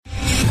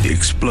The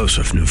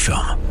explosive new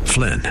film,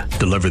 Flynn,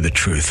 deliver the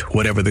truth,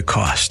 whatever the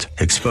cost.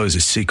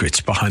 Exposes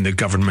secrets behind the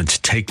government's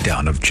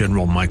takedown of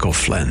General Michael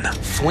Flynn.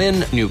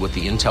 Flynn knew what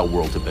the intel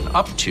world had been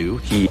up to.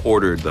 He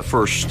ordered the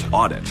first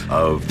audit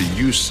of the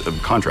use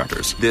of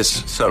contractors.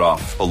 This set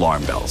off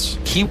alarm bells.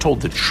 He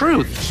told the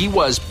truth. He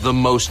was the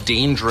most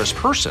dangerous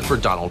person for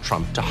Donald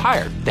Trump to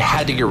hire. They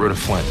had to get rid of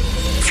Flynn.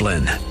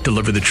 Flynn,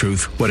 deliver the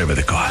truth, whatever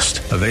the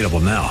cost. Available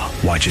now.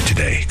 Watch it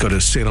today. Go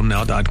to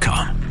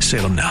salemnow.com.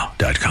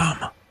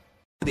 salemnow.com.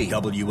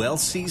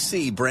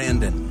 WLCC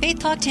Brandon. Faith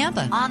Talk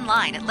Tampa.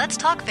 Online at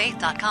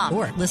letstalkfaith.com.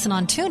 Or listen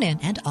on TuneIn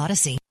and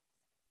Odyssey.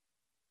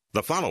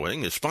 The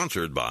following is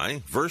sponsored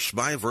by Verse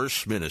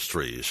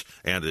Ministries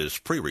and is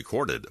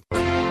pre-recorded. Do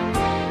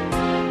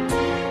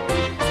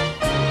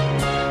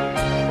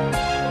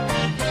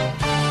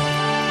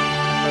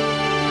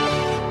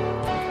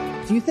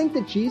you think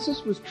that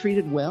Jesus was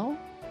treated well?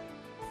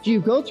 Do you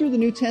go through the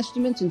New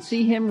Testament and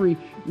see him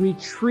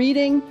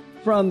retreating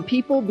from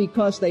people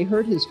because they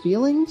hurt his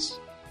feelings?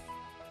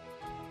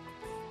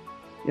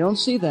 You don't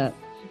see that.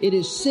 It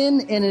is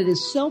sin and it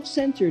is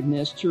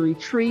self-centeredness to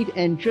retreat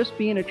and just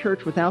be in a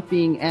church without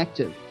being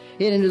active.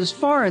 It is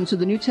foreign to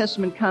the New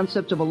Testament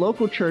concept of a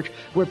local church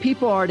where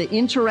people are to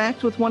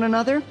interact with one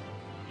another.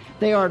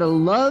 They are to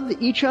love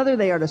each other.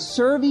 They are to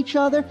serve each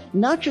other,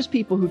 not just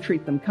people who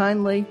treat them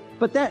kindly.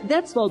 But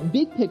that's the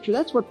big picture.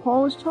 That's what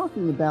Paul is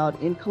talking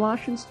about in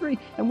Colossians 3.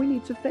 And we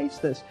need to face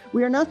this.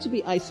 We are not to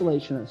be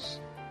isolationists.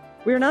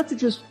 We are not to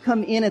just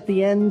come in at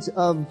the end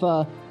of,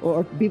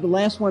 or be the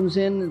last ones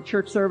in the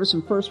church service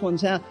and first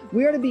ones out.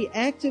 We are to be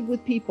active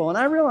with people. And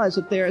I realize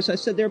that as I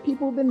said, there are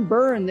people who have been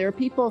burned. There are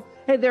people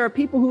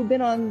who have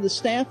been on the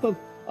staff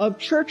of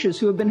churches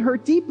who have been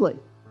hurt deeply.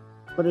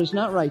 But it is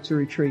not right to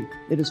retreat.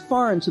 It is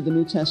foreign to the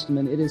New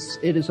Testament. It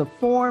is a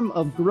form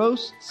of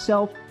gross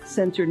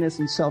self-centeredness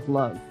and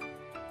self-love.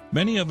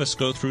 Many of us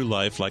go through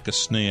life like a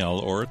snail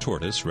or a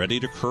tortoise, ready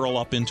to curl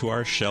up into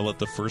our shell at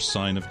the first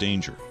sign of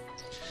danger.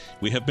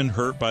 We have been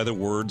hurt by the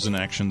words and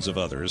actions of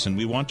others, and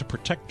we want to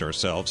protect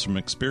ourselves from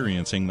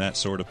experiencing that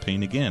sort of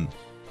pain again.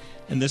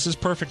 And this is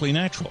perfectly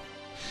natural.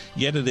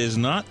 Yet it is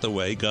not the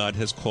way God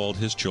has called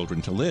His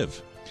children to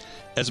live.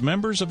 As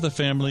members of the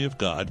family of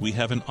God, we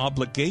have an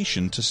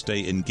obligation to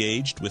stay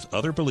engaged with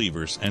other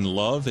believers and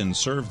love and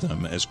serve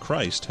them as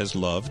Christ has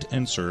loved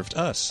and served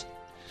us.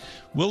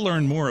 We'll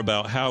learn more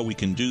about how we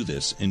can do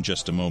this in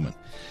just a moment.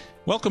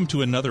 Welcome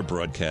to another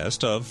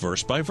broadcast of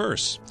Verse by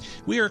Verse.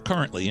 We are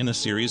currently in a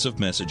series of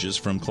messages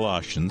from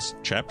Colossians,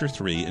 chapter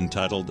 3,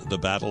 entitled The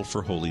Battle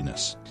for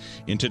Holiness.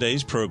 In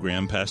today's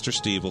program, Pastor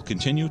Steve will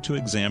continue to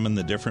examine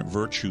the different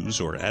virtues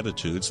or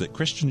attitudes that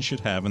Christians should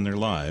have in their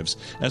lives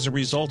as a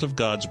result of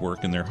God's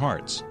work in their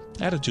hearts.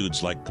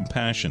 Attitudes like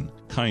compassion,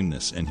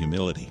 kindness, and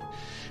humility.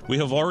 We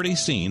have already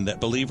seen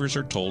that believers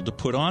are told to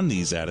put on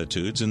these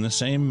attitudes in the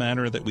same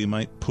manner that we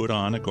might put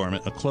on a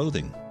garment of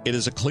clothing. It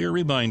is a clear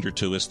reminder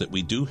to us that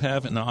we do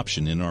have an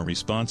option in our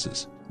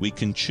responses. We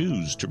can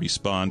choose to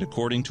respond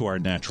according to our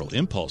natural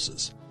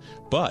impulses.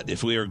 But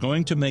if we are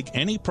going to make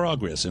any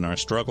progress in our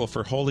struggle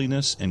for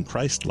holiness and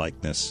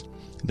Christ-likeness,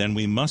 then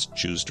we must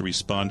choose to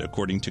respond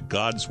according to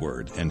God's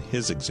Word and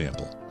His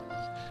example.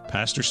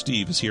 Pastor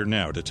Steve is here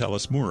now to tell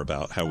us more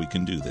about how we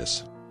can do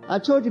this. I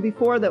told you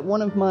before that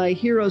one of my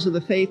heroes of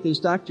the faith is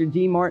Dr.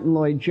 D. Martin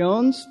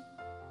Lloyd-Jones.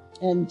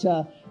 And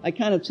I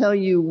kind of tell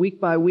you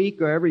week by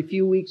week or every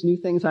few weeks new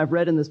things I've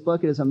read in this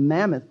book. It is a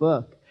mammoth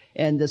book.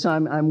 And so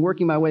I'm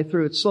working my way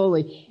through it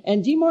slowly.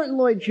 And D. Martin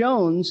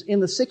Lloyd-Jones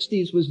in the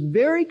 60s was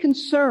very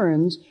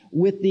concerned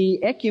with the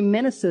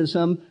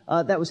ecumenicism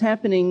that was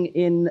happening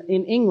in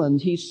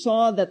England. He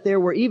saw that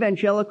there were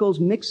evangelicals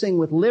mixing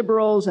with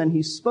liberals, and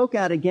he spoke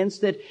out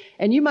against it.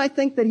 And you might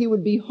think that he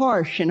would be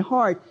harsh and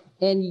hard.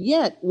 And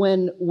yet,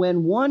 when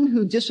one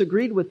who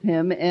disagreed with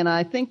him, and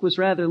I think was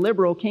rather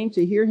liberal, came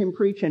to hear him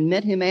preach and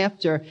met him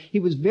after, he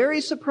was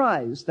very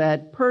surprised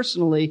that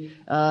personally,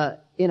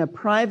 in a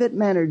private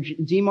manner,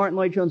 D. Martin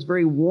Lloyd-Jones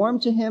very warm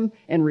to him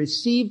and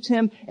received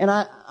him. And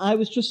I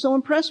was just so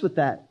impressed with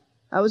that.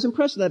 I was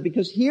impressed with that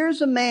because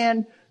here's a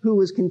man who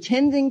was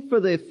contending for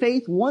the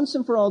faith once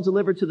and for all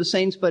delivered to the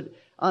saints, but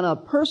on a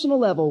personal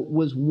level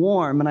was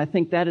warm. And I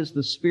think that is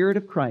the Spirit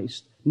of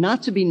Christ.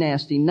 Not to be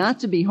nasty, not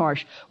to be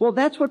harsh. Well,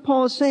 that's what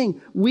Paul is saying.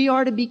 We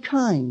are to be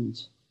kind.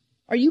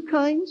 Are you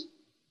kind?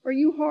 Or are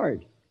you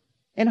hard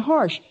and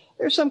harsh?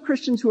 There are some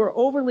Christians who are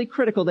overly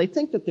critical. They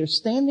think that they're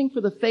standing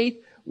for the faith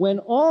when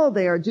all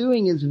they are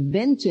doing is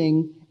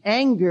venting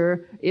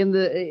anger in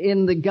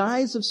the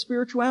guise of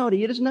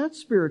spirituality. It is not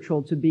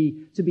spiritual to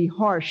be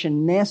harsh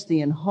and nasty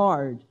and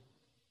hard.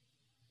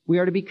 We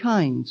are to be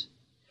kind.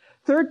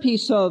 Third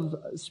piece of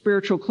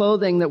spiritual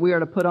clothing that we are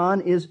to put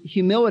on is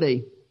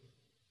humility.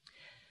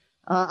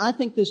 I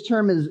think this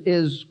term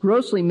is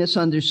grossly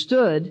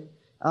misunderstood.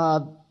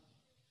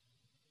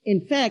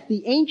 In fact,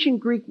 the ancient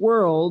Greek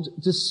world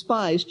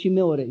despised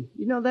humility.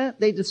 You know that?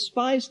 They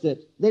despised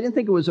it. They didn't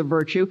think it was a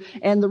virtue.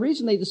 And the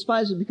reason they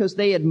despised it is because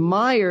they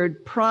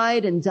admired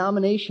pride and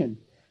domination.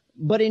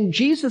 But in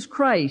Jesus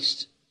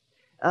Christ,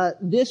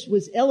 this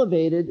was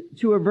elevated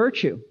to a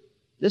virtue.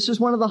 This is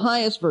one of the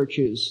highest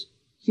virtues,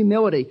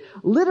 humility.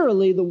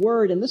 Literally, the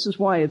word, and this is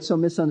why it's so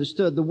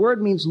misunderstood, the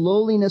word means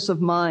lowliness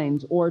of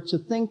mind, or to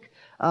think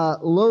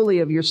lowly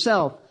of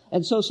yourself.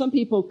 And so some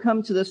people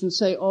come to this and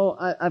say,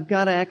 I've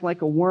got to act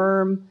like a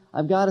worm.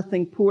 I've got to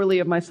think poorly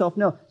of myself.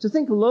 No, to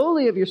think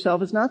lowly of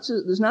yourself is not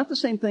the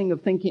same thing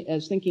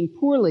as thinking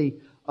poorly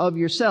of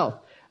yourself.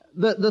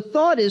 The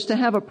thought is to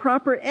have a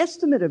proper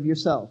estimate of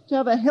yourself, to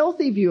have a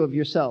healthy view of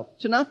yourself,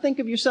 to not think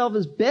of yourself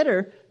as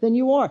better than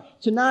you are,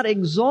 to not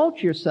exalt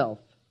yourself.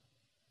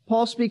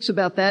 Paul speaks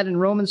about that in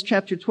Romans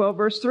chapter 12,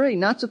 verse 3,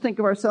 not to think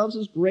of ourselves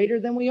as greater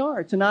than we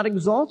are, to not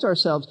exalt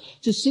ourselves,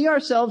 to see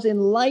ourselves in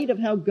light of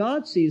how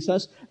God sees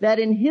us, that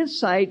in His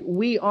sight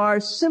we are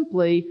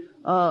simply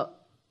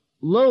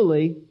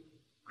lowly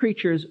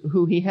creatures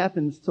who He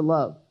happens to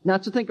love.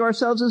 Not to think of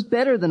ourselves as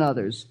better than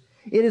others.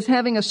 It is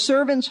having a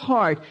servant's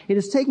heart. It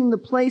is taking the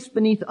place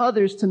beneath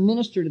others to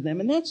minister to them.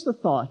 And that's the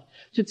thought.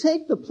 To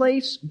take the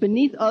place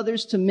beneath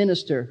others to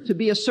minister, to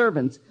be a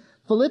servant.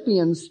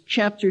 Philippians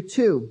chapter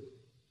 2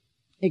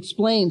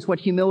 explains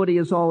what humility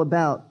is all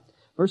about.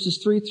 Verses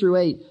 3 through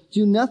 8.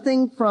 Do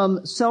nothing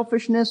from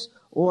selfishness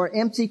or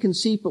empty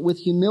conceit, but with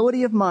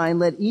humility of mind,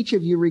 let each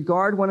of you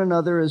regard one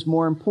another as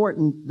more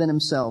important than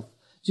himself.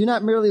 Do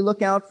not merely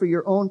look out for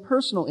your own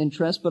personal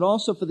interest, but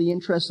also for the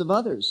interests of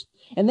others.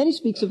 And then he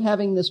speaks of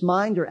having this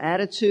mind or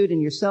attitude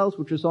in yourselves,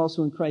 which was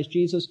also in Christ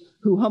Jesus,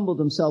 who humbled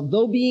himself,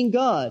 though being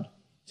God,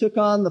 took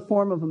on the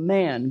form of a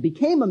man,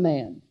 became a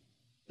man,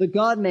 the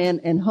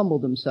God-man, and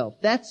humbled himself.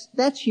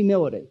 That's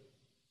humility.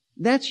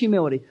 That's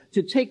humility,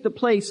 to take the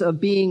place of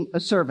being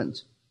a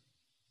servant.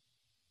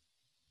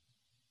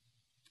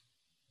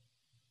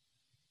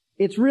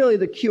 It's really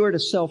the cure to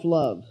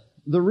self-love.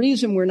 The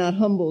reason we're not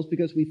humble is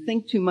because we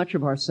think too much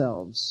of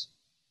ourselves.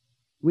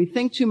 We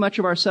think too much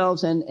of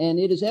ourselves, and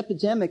it is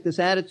epidemic, this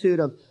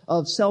attitude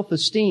of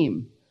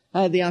self-esteem.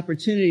 I had the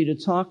opportunity to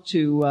talk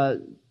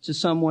to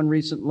someone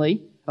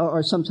recently,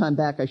 or some time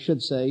back, I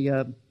should say,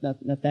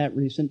 not that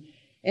recent.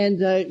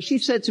 And she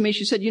said to me,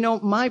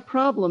 my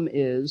problem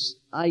is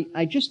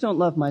I just don't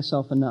love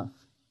myself enough.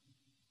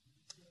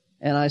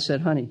 And I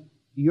said, honey,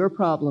 your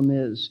problem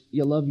is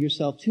you love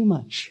yourself too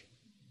much.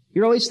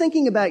 You're always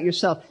thinking about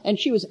yourself. And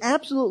she was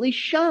absolutely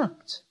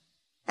shocked.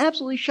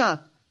 Absolutely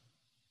shocked.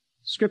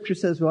 Scripture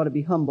says we ought to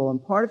be humble,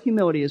 and part of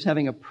humility is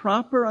having a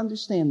proper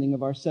understanding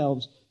of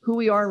ourselves, who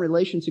we are in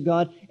relation to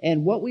God,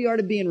 and what we are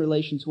to be in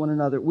relation to one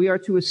another. We are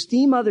to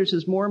esteem others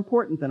as more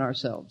important than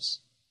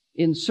ourselves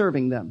in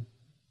serving them.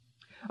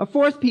 A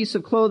fourth piece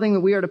of clothing that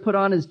we are to put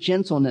on is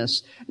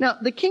gentleness. Now,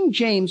 the King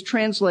James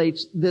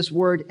translates this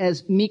word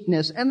as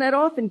meekness, and that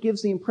often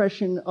gives the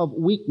impression of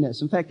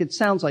weakness. In fact, it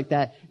sounds like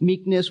that,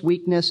 meekness,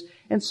 weakness.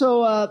 And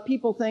so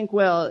people think,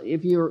 well,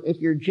 if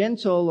you're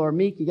gentle or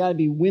meek, you got to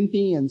be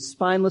wimpy and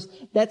spineless.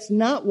 That's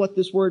not what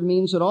this word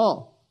means at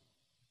all.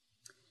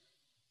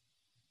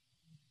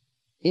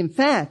 In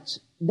fact,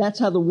 that's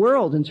how the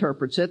world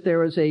interprets it. There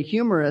was a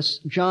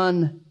humorist,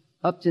 John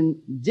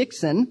Upton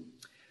Dixon,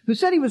 who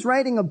said he was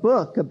writing a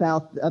book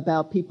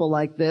about people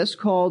like this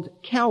called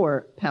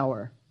Cower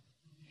Power.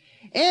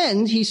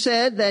 And he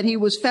said that he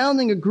was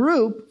founding a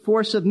group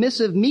for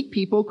submissive, meek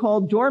people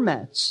called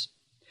Doormats,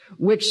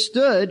 which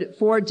stood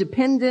for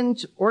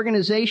Dependent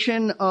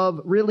Organization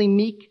of Really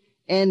Meek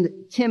and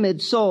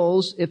Timid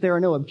Souls, if there are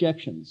no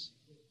objections.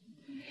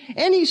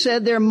 And he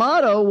said their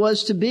motto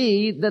was to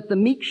be that the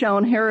meek shall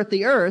inherit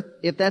the earth,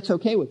 if that's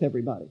okay with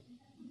everybody.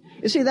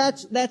 You see,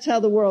 that's how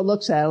the world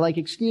looks at it. Like,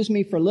 excuse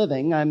me for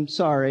living. I'm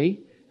sorry.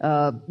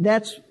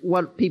 That's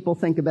what people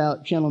think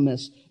about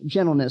gentleness.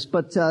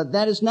 But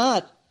that is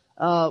not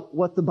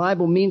what the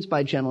Bible means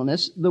by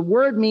gentleness. The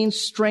word means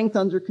strength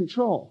under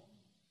control.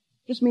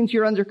 It just means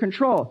you're under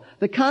control.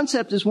 The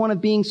concept is one of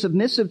being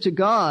submissive to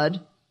God,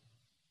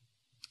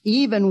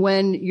 even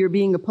when you're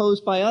being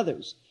opposed by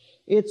others.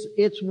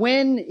 It's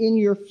when in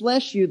your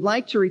flesh you'd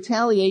like to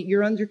retaliate,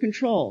 you're under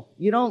control.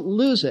 You don't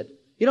lose it.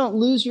 You don't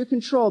lose your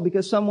control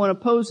because someone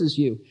opposes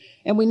you.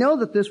 And we know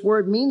that this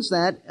word means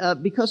that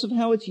because of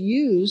how it's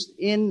used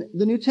in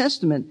the New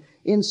Testament.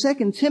 In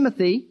 2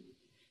 Timothy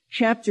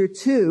chapter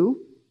 2,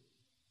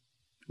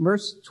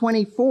 verse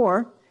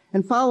 24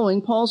 and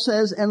following, Paul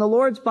says, "And the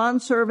Lord's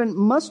bondservant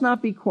must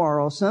not be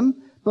quarrelsome,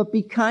 but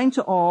be kind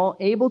to all,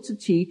 able to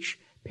teach,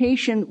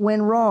 patient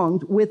when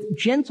wronged, with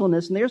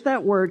gentleness," and there's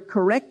that word,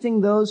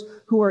 correcting those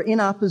who are in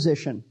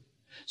opposition.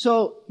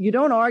 So you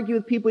don't argue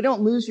with people. You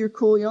don't lose your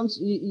cool.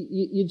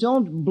 You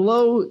don't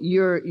blow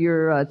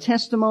your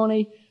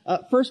testimony.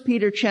 1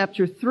 Peter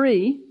chapter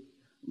 3,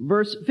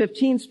 verse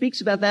 15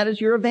 speaks about that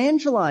as you're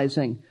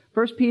evangelizing.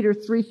 1 Peter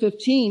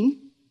 3:15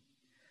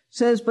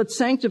 says, "But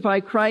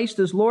sanctify Christ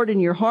as Lord in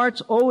your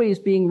hearts, always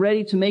being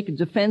ready to make a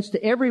defense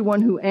to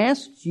everyone who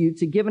asks you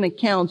to give an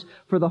account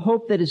for the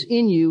hope that is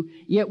in you,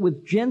 yet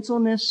with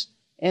gentleness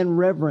and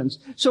reverence."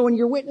 So when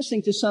you're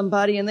witnessing to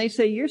somebody and they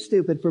say you're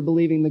stupid for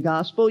believing the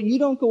gospel, you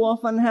don't go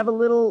off and have a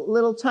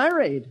little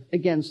tirade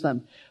against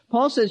them.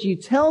 Paul says you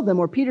tell them,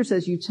 or Peter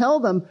says you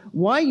tell them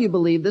why you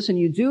believe this, and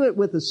you do it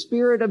with a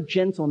spirit of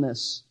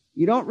gentleness.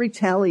 You don't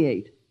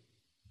retaliate.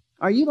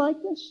 Are you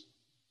like this?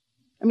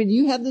 I mean, do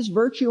you have this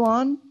virtue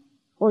on?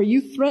 Or are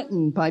you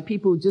threatened by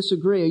people who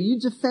disagree? Are you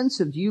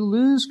defensive? Do you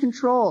lose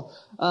control?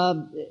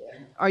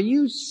 Are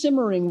you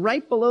simmering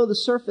right below the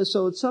surface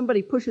so if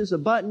somebody pushes a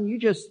button, you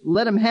just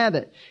let them have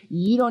it?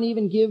 You don't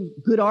even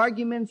give good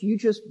arguments. You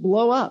just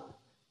blow up.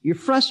 You're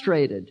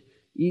frustrated.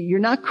 You're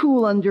not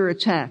cool under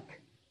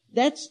attack.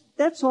 That's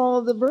all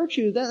of the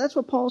virtue. That's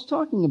what Paul's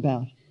talking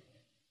about.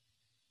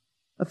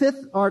 A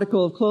fifth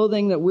article of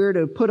clothing that we're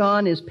to put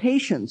on is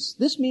patience.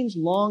 This means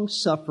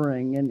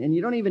long-suffering, and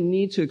you don't even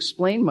need to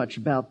explain much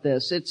about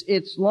this.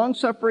 It's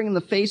long-suffering in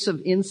the face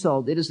of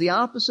insult. It is the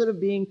opposite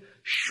of being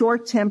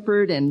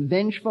short-tempered and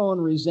vengeful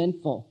and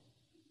resentful.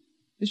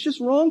 It's just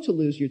wrong to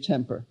lose your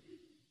temper.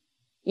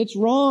 It's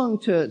wrong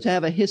to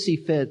have a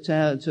hissy fit,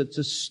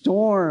 to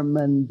storm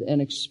and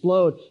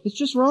explode. It's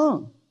just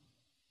wrong.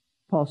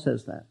 Paul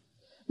says that.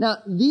 Now,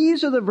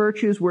 these are the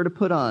virtues we're to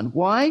put on.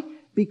 Why?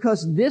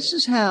 Because this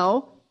is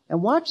how,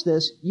 and watch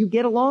this, you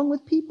get along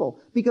with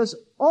people. Because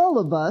all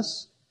of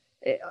us,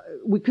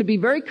 we could be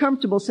very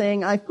comfortable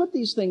saying, I put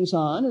these things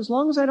on as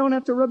long as I don't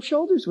have to rub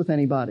shoulders with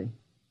anybody.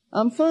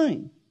 I'm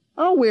fine.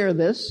 I'll wear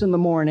this in the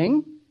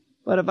morning,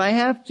 but if I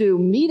have to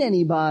meet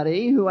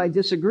anybody who I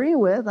disagree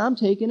with, I'm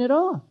taking it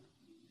off.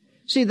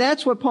 See,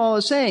 that's what Paul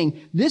is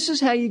saying. This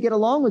is how you get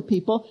along with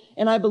people,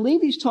 and I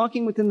believe he's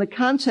talking within the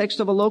context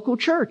of a local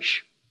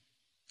church.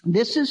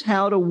 This is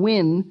how to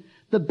win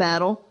the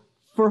battle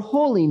for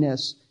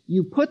holiness.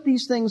 You put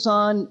these things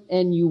on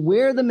and you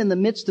wear them in the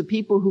midst of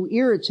people who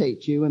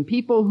irritate you and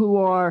people who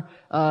are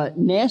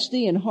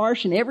nasty and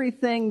harsh and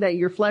everything that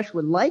your flesh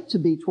would like to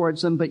be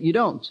towards them, but you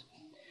don't.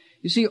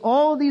 You see,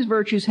 all of these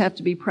virtues have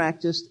to be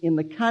practiced in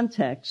the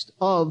context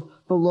of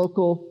the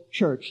local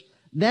church.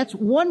 That's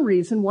one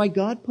reason why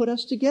God put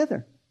us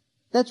together.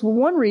 That's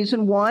one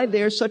reason why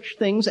there's such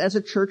things as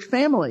a church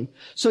family.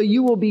 So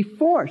you will be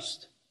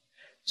forced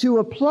to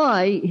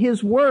apply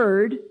His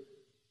Word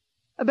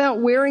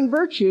about wearing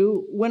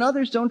virtue when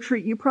others don't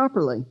treat you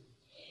properly.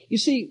 You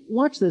see,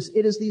 watch this.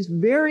 It is these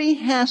very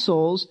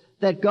hassles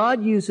that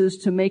God uses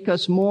to make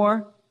us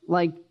more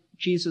like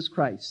Jesus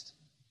Christ.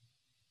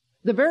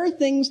 The very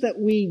things that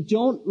we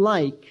don't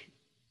like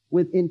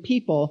in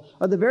people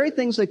are the very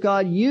things that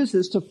God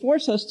uses to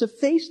force us to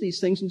face these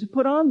things and to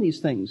put on these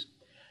things.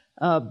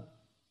 I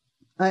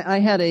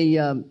had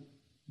a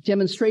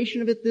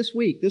demonstration of it this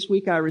week. This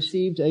week I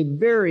received a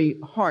very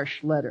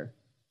harsh letter,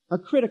 a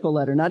critical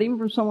letter, not even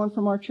from someone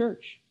from our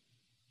church.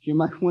 You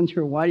might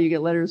wonder, why do you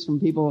get letters from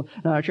people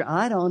in our church?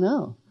 I don't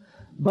know.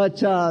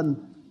 But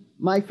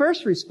my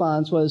first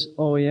response was,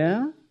 oh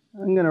yeah?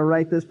 I'm going to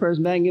write this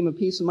person back and give him a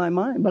piece of my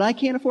mind. But I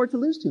can't afford to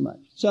lose too much.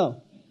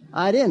 So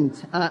I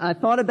didn't. I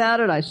thought about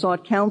it. I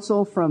sought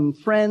counsel from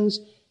friends.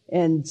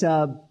 And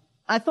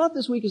I thought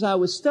this week as I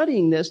was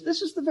studying this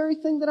is the very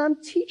thing that I'm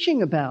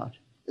teaching about.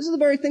 This is the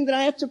very thing that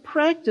I have to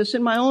practice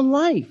in my own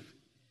life.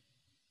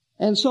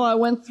 And so I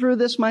went through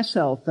this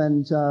myself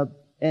and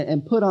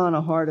put on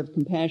a heart of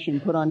compassion,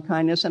 put on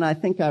kindness. And I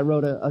think I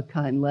wrote a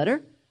kind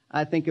letter.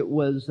 I think it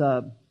was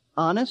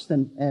honest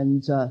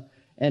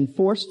and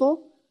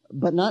forceful,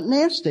 but not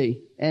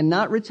nasty and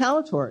not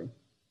retaliatory.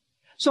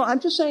 So I'm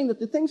just saying that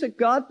the things that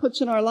God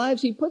puts in our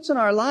lives, He puts in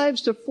our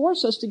lives to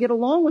force us to get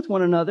along with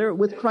one another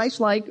with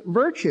Christ-like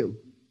virtue.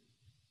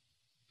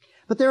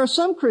 But there are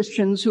some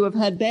Christians who have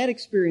had bad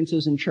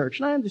experiences in church,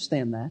 and I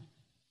understand that,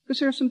 because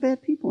there are some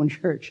bad people in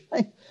church.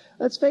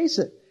 Let's face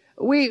it.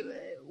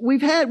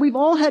 We've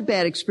all had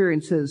bad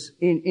experiences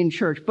in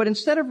church, but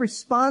instead of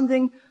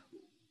responding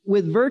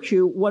with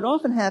virtue, what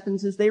often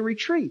happens is they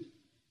retreat.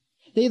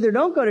 They either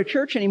don't go to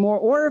church anymore,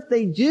 or if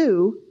they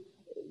do,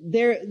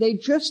 they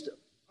just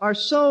are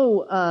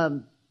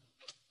so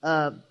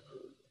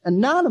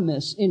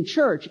anonymous in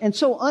church and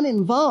so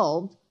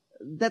uninvolved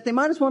that they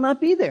might as well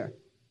not be there.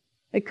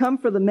 They come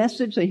for the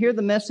message, they hear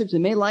the message, they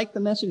may like the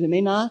message, they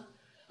may not,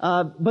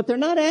 but they're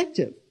not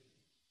active.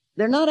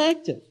 They're not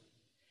active.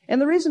 And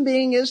the reason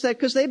being is that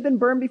because they've been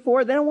burned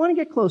before, they don't want to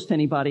get close to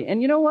anybody.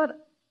 And you know what?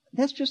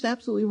 That's just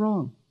absolutely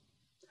wrong.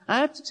 I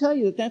have to tell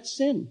you that that's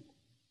sin.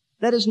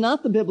 That is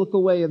not the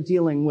biblical way of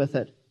dealing with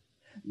it.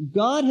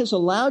 God has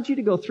allowed you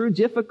to go through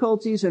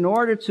difficulties in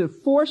order to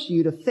force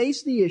you to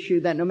face the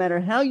issue that no matter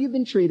how you've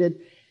been treated,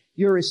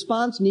 your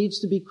response needs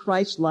to be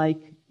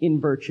Christ-like in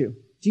virtue.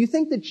 Do you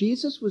think that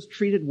Jesus was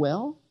treated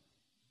well?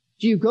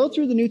 Do you go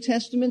through the New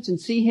Testament and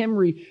see Him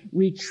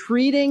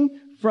retreating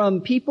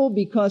from people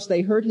because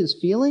they hurt His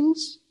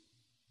feelings?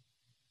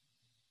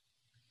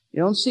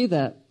 You don't see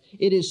that.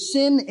 It is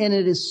sin and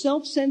it is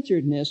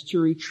self-centeredness to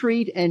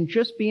retreat and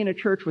just be in a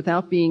church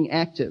without being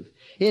active.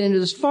 And it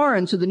is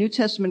foreign to the New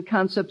Testament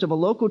concept of a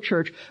local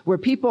church where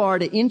people are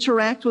to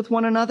interact with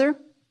one another.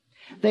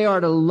 They are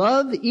to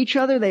love each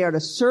other. They are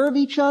to serve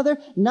each other,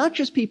 not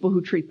just people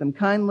who treat them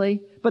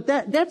kindly. But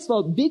that's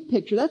the big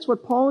picture. That's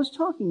what Paul is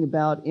talking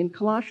about in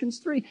Colossians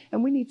 3.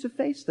 And we need to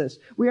face this.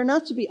 We are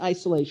not to be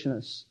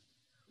isolationists.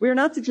 We are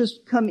not to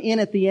just come in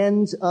at the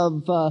end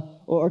of,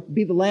 or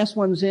be the last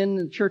ones in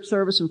the church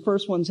service and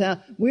first ones out.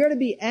 We are to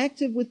be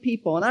active with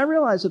people. And I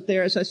realize that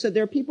as I said,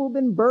 there are people who've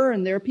been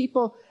burned. There are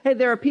people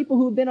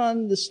who've been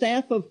on the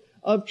staff of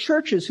of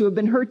churches who have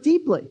been hurt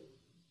deeply.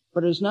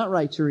 But it is not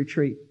right to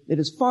retreat. It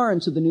is foreign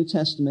to the New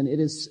Testament. It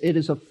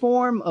is a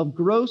form of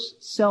gross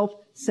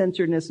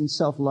self-centeredness and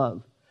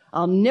self-love.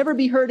 I'll never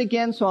be hurt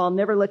again, so I'll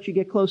never let you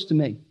get close to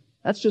me.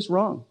 That's just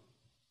wrong.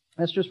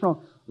 That's just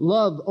wrong.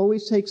 Love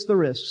always takes the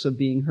risks of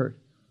being hurt.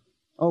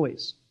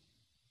 Always.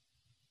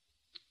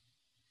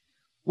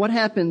 What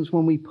happens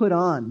when we put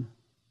on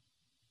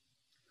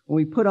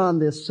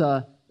this,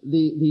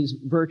 these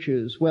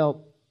virtues?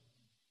 Well,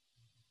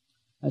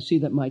 I see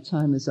that my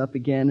time is up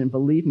again, and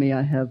believe me,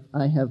 I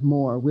have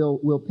more.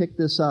 We'll pick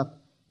this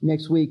up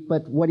next week.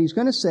 But what he's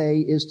going to say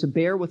is to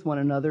bear with one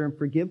another and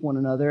forgive one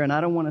another. And I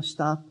don't want to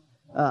stop.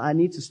 I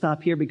need to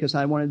stop here because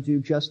I want to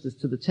do justice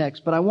to the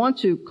text. But I want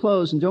to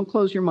close, and don't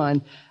close your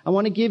mind. I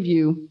want to give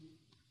you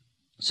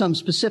some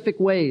specific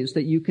ways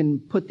that you can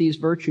put these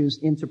virtues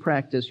into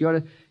practice. You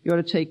ought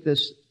to take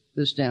this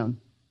down.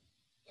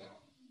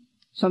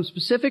 Some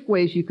specific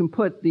ways you can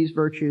put these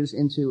virtues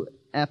into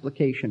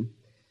application.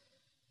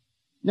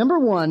 Number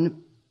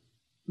one,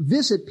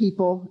 visit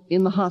people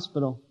in the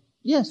hospital.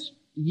 Yes,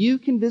 you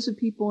can visit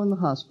people in the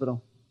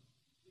hospital.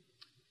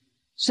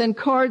 Send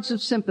cards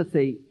of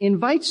sympathy.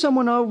 Invite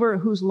someone over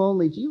who's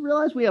lonely. Do you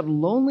realize we have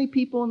lonely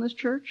people in this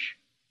church?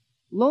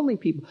 Lonely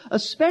people,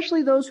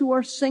 especially those who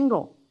are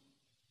single.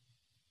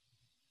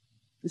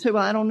 You say,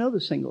 well, I don't know the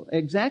single.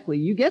 Exactly.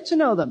 You get to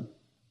know them.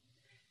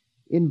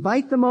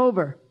 Invite them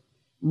over.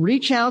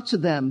 Reach out to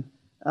them.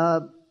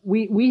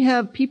 We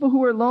have people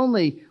who are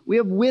lonely. We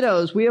have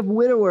widows. We have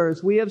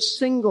widowers. We have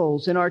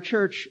singles in our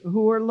church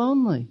who are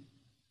lonely.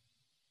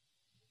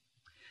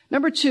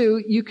 Number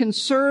two, you can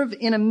serve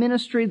in a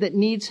ministry that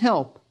needs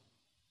help,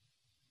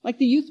 like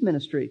the youth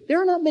ministry.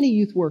 There are not many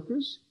youth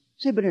workers.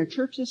 You say, but in a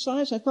church this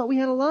size, I thought we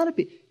had a lot of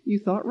people. You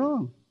thought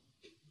wrong.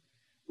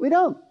 We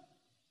don't.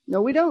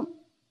 No, we don't.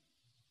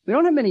 We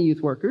don't have many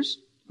youth workers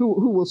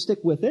who will stick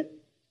with it.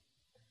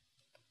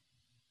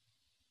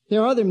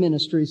 There are other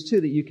ministries, too,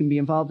 that you can be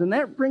involved in.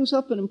 That brings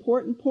up an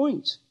important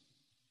point.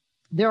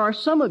 There are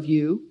some of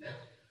you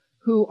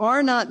who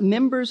are not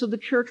members of the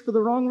church for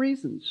the wrong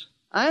reasons.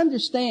 I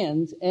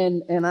understand,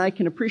 and I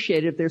can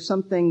appreciate it if there's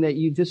something that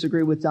you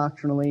disagree with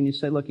doctrinally, and you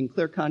say, look, in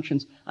clear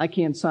conscience, I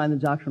can't sign the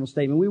doctrinal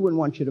statement. We wouldn't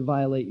want you to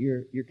violate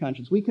your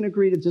conscience. We can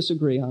agree to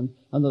disagree on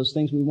those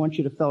things. We want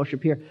you to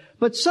fellowship here.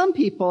 But some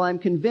people, I'm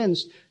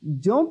convinced,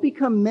 don't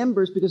become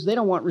members because they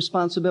don't want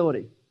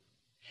responsibility.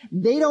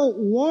 They don't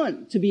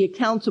want to be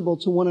accountable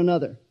to one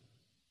another.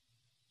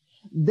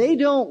 They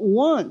don't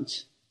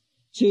want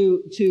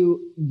to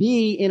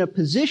be in a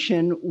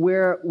position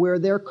where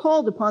they're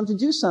called upon to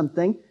do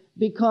something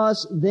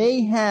because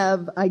they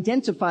have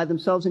identified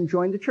themselves and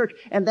joined the church.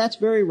 And that's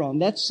very wrong.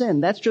 That's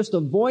sin. That's just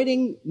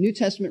avoiding New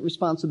Testament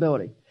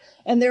responsibility.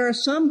 And there are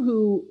some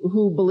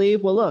who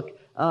believe, well, look,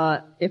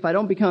 if I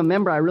don't become a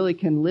member, I really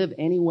can live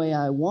any way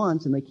I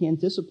want and they can't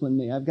discipline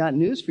me. I've got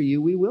news for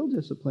you. We will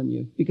discipline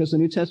you because the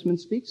New Testament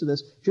speaks of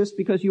this just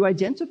because you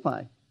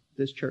identify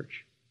this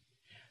church.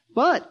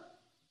 But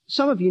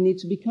some of you need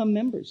to become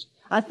members.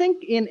 I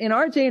think in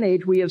our day and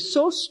age, we have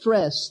so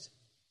stressed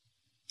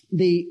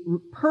the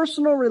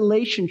personal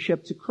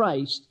relationship to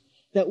Christ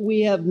that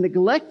we have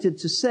neglected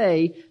to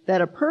say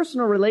that a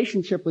personal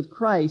relationship with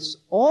Christ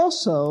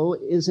also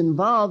is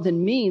involved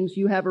and means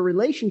you have a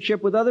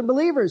relationship with other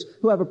believers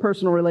who have a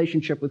personal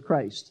relationship with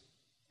Christ.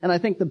 And I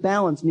think the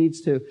balance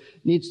needs to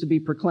be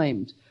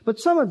proclaimed. But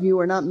some of you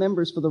are not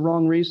members for the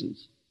wrong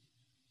reasons.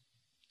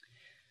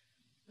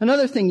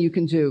 Another thing you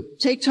can do,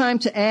 take time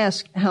to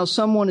ask how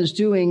someone is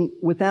doing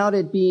without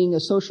it being a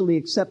socially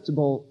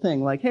acceptable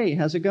thing, like, hey,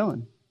 how's it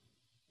going?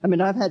 I mean,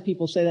 I've had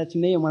people say that to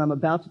me, and when I'm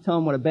about to tell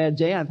them what a bad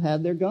day I've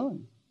had, they're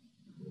going.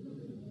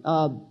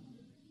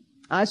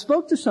 I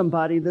spoke to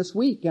somebody this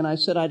week, and I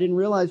said, I didn't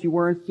realize you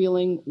weren't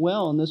feeling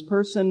well. And this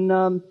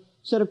person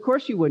said, of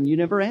course you wouldn't. You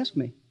never asked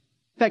me.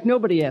 In fact,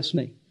 nobody asked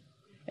me.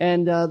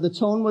 And the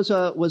tone was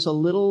a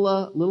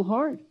little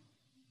hard.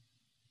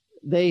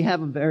 They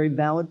have a very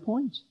valid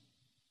point.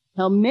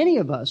 How many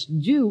of us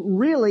do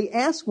really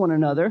ask one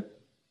another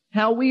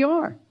how we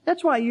are?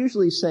 That's why I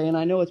usually say, and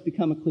I know it's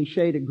become a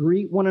cliche, to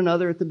greet one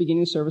another at the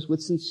beginning of service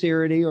with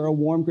sincerity or a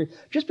warm greet,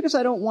 just because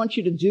I don't want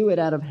you to do it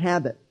out of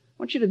habit. I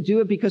want you to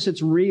do it because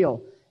it's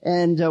real.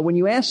 And when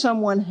you ask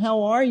someone,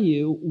 how are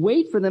you,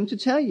 wait for them to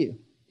tell you.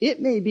 It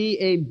may be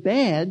a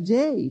bad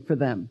day for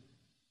them.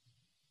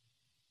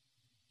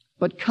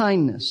 But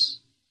kindness.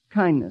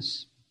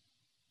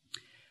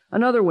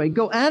 Another way,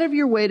 go out of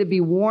your way to be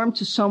warm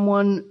to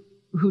someone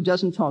who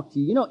doesn't talk to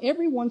you. You know,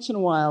 every once in a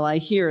while I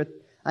hear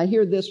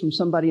this from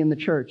somebody in the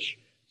church.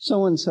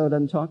 So-and-so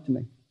doesn't talk to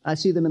me. I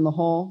see them in the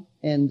hall,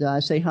 and I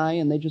say hi,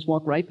 and they just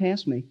walk right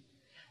past me.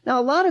 Now,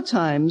 a lot of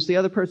times, the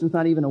other person's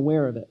not even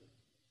aware of it.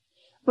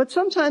 But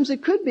sometimes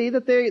it could be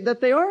that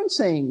they aren't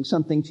saying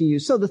something to you.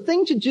 So the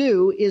thing to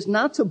do is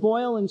not to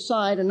boil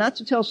inside and not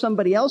to tell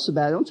somebody else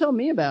about it. Don't tell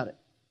me about it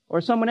or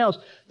someone else.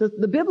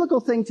 The biblical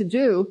thing to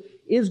do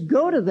is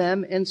go to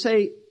them and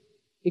say,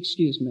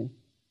 excuse me,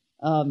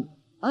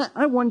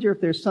 I wonder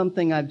if there's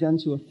something I've done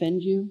to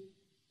offend you.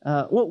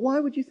 Well, why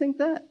would you think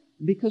that?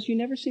 Because you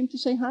never seem to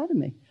say hi to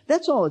me.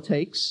 That's all it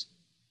takes.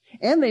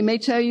 And they may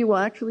tell you, well,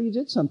 actually, you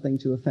did something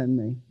to offend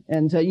me.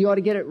 And you ought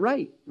to get it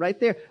right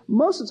there.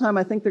 Most of the time,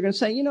 I think they're going to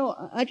say,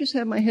 I just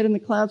had my head in the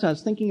clouds. I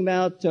was thinking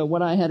about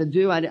what I had to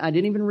do. I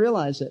didn't even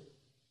realize it.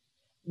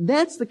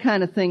 That's the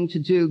kind of thing to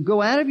do.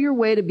 Go out of your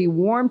way to be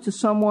warm to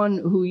someone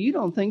who you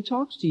don't think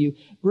talks to you.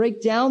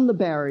 Break down the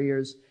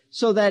barriers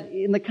so that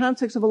in the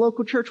context of a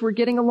local church, we're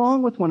getting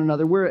along with one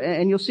another.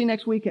 And you'll see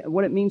next week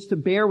what it means to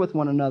bear with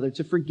one another,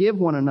 to forgive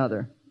one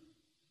another.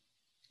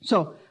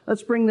 So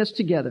let's bring this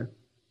together.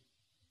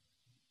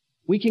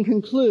 We can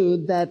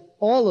conclude that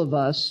all of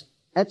us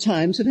at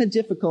times have had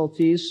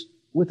difficulties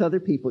with other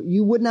people.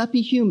 You would not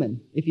be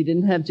human if you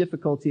didn't have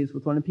difficulties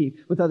with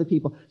other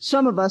people.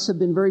 Some of us have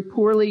been very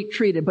poorly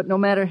treated, but no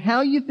matter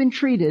how you've been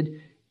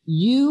treated,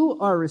 you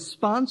are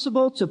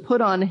responsible to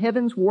put on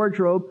heaven's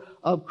wardrobe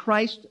of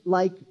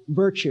Christ-like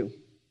virtue.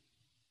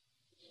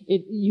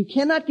 You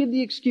cannot give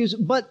the excuse,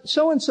 but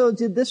so-and-so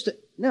did this.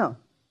 No,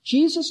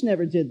 Jesus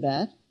never did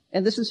that,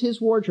 and this is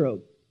his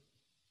wardrobe.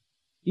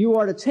 You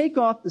are to take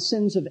off the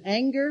sins of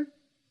anger.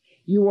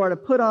 You are to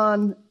put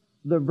on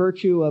the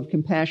virtue of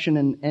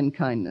compassion and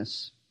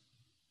kindness.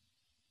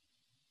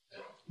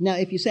 Now,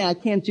 if you say, I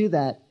can't do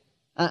that,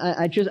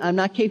 I'm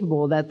not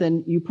capable of that,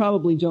 then you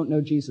probably don't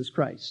know Jesus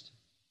Christ.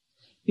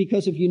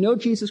 Because if you know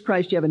Jesus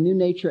Christ, you have a new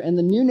nature, and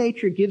the new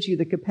nature gives you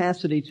the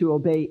capacity to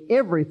obey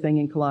everything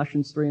in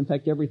Colossians 3, in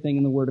fact, everything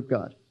in the Word of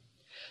God.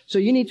 So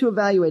you need to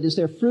evaluate, is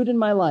there fruit in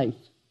my life?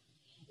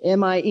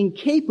 Am I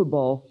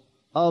incapable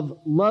of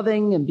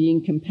loving and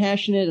being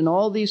compassionate and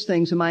all these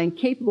things? Am I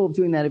incapable of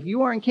doing that? If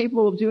you are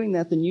incapable of doing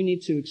that, then you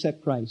need to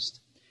accept Christ.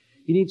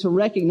 You need to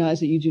recognize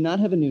that you do not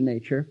have a new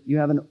nature. You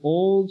have an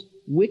old,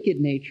 wicked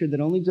nature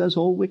that only does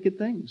old, wicked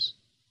things.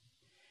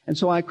 And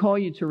so I call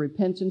you to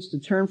repentance, to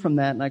turn from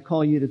that, and I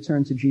call you to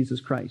turn to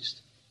Jesus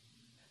Christ.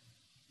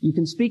 You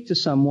can speak to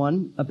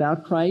someone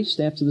about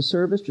Christ after the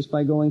service just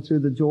by going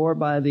through the door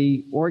by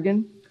the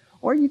organ,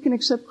 or you can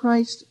accept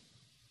Christ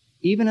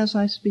even as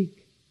I speak.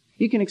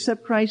 You can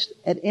accept Christ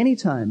at any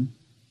time.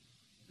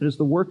 It is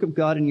the work of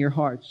God in your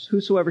hearts.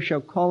 Whosoever shall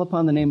call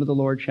upon the name of the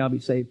Lord shall be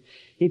saved.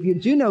 If you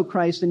do know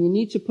Christ, then you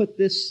need to put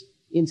this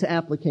into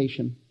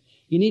application.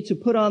 You need to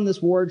put on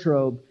this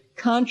wardrobe,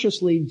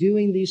 consciously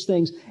doing these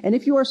things. And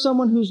if you are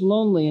someone who's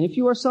lonely, and if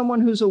you are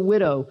someone who's a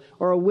widow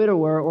or a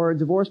widower or a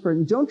divorced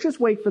person, don't just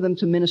wait for them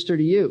to minister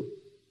to you.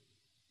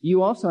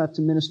 You also have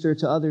to minister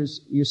to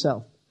others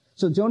yourself.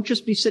 So don't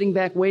just be sitting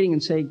back waiting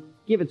and say,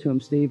 give it to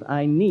him, Steve.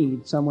 I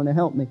need someone to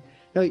help me.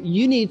 No,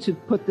 you need to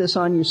put this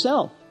on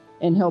yourself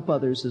and help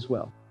others as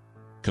well.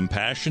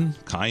 Compassion,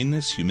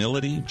 kindness,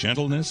 humility,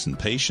 gentleness, and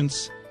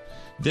patience.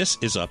 This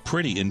is a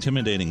pretty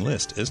intimidating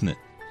list, isn't it?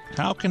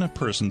 How can a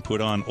person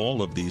put on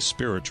all of these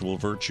spiritual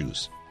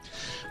virtues?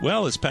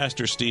 Well, as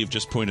Pastor Steve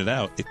just pointed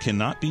out, it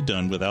cannot be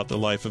done without the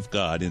life of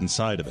God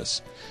inside of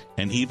us.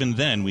 And even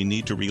then, we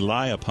need to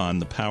rely upon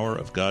the power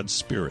of God's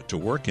Spirit to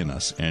work in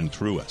us and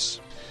through us.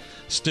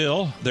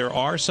 Still, there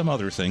are some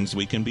other things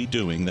we can be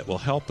doing that will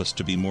help us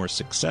to be more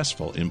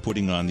successful in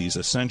putting on these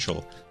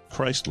essential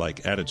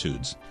Christ-like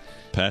attitudes.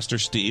 Pastor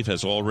Steve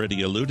has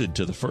already alluded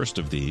to the first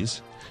of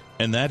these,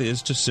 and that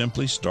is to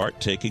simply start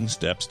taking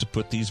steps to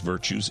put these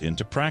virtues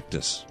into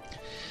practice.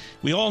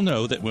 We all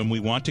know that when we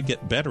want to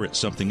get better at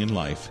something in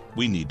life,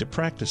 we need to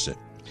practice it.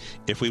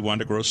 If we want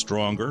to grow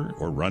stronger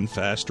or run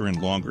faster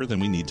and longer, then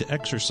we need to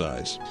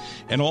exercise.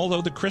 And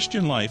although the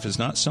Christian life is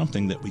not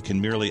something that we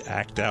can merely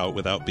act out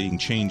without being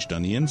changed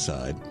on the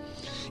inside,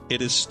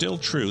 it is still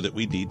true that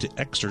we need to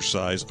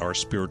exercise our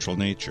spiritual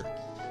nature.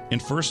 In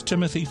 1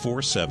 Timothy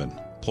 4:7,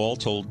 Paul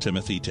told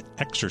Timothy to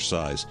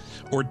exercise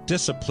or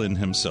discipline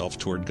himself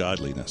toward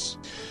godliness.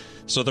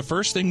 So the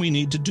first thing we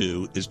need to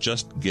do is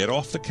just get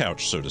off the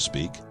couch, so to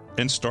speak,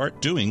 and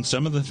start doing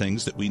some of the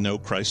things that we know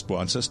Christ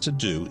wants us to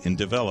do in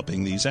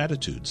developing these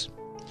attitudes.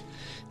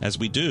 As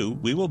we do,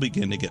 we will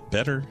begin to get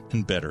better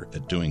and better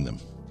at doing them.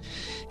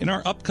 In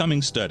our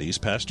upcoming studies,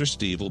 Pastor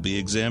Steve will be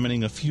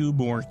examining a few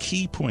more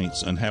key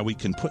points on how we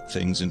can put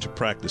things into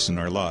practice in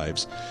our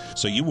lives,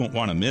 so you won't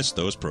want to miss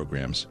those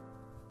programs.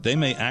 They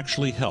may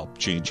actually help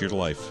change your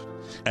life.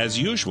 As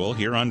usual,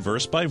 here on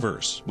Verse by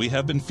Verse, we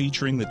have been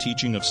featuring the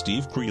teaching of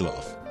Steve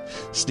Kreloff.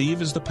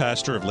 Steve is the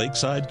pastor of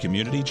Lakeside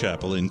Community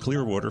Chapel in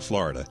Clearwater,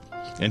 Florida,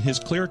 and his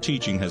clear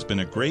teaching has been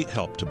a great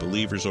help to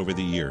believers over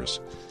the years.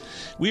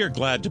 We are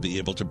glad to be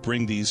able to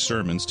bring these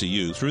sermons to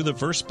you through the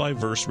Verse by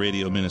Verse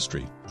radio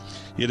ministry.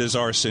 It is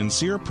our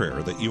sincere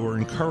prayer that you are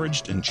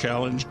encouraged and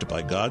challenged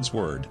by God's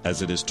Word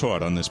as it is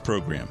taught on this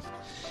program.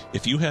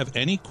 If you have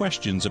any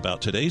questions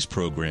about today's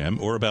program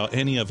or about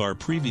any of our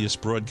previous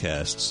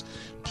broadcasts,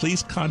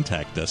 please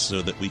contact us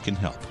so that we can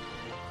help.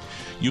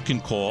 You can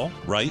call,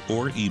 write,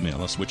 or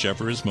email us,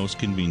 whichever is most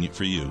convenient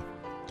for you.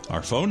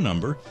 Our phone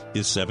number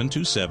is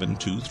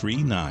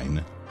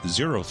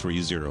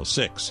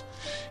 727-239-0306.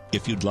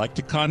 If you'd like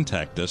to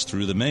contact us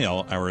through the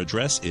mail, our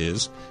address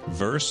is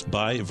Verse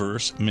by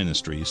Verse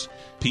Ministries,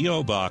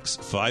 P.O. Box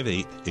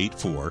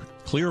 5884,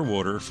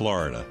 Clearwater,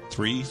 Florida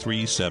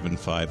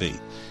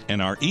 33758.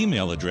 And our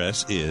email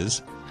address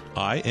is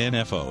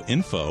info,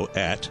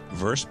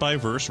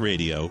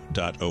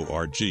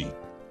 info@versebyverseradio.org.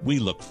 We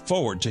look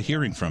forward to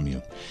hearing from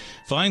you.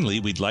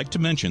 Finally, we'd like to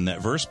mention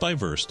that Verse by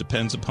Verse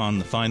depends upon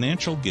the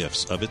financial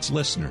gifts of its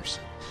listeners.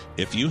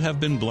 If you have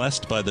been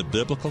blessed by the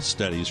biblical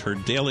studies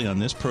heard daily on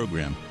this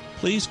program,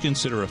 please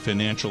consider a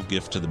financial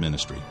gift to the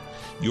ministry.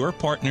 Your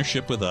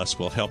partnership with us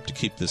will help to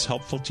keep this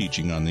helpful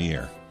teaching on the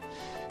air.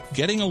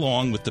 Getting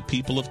along with the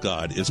people of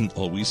God isn't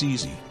always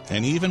easy,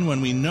 and even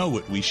when we know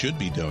what we should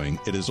be doing,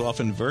 it is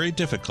often very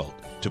difficult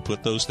to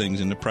put those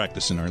things into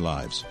practice in our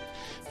lives.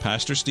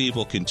 Pastor Steve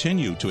will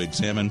continue to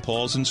examine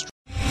Paul's instructions.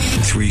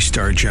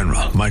 3-star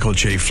General Michael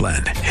J.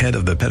 Flynn, head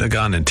of the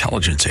Pentagon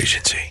Intelligence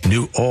Agency,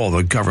 knew all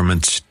the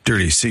government's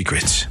dirty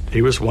secrets.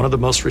 He was one of the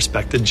most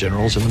respected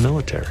generals in the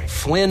military.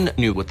 Flynn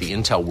knew what the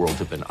intel world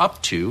had been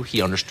up to.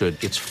 He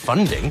understood its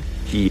funding.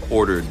 He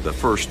ordered the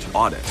first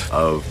audit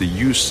of the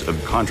use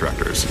of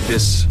contractors.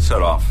 This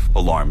set off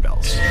alarm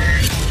bells.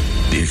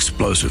 The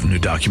explosive new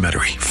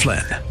documentary,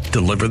 Flynn,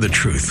 Deliver the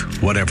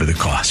Truth, Whatever the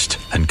Cost,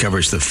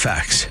 uncovers the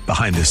facts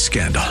behind this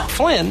scandal.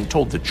 Flynn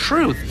told the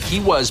truth. He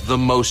was the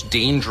most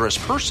dangerous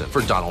person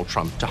for Donald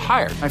Trump to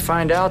hire. I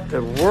find out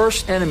the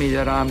worst enemy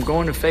that I'm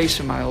going to face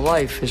in my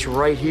life is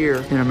right here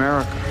in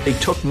America. They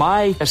took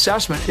my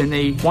assessment and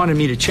they wanted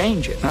me to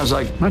change it. And I was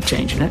like, I'm not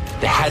changing it.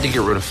 They had to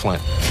get rid of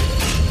Flynn.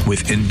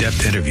 With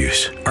in-depth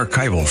interviews,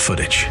 archival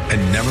footage,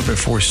 and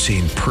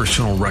never-before-seen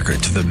personal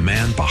records of the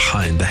man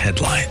behind the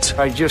headlines.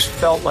 I just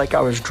felt like I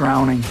was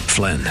drowning.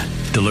 Flynn,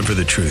 Deliver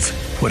the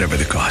Truth, Whatever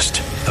the Cost.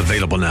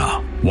 Available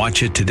now.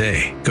 Watch it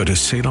today. Go to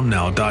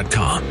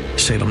salemnow.com.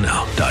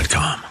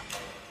 salemnow.com.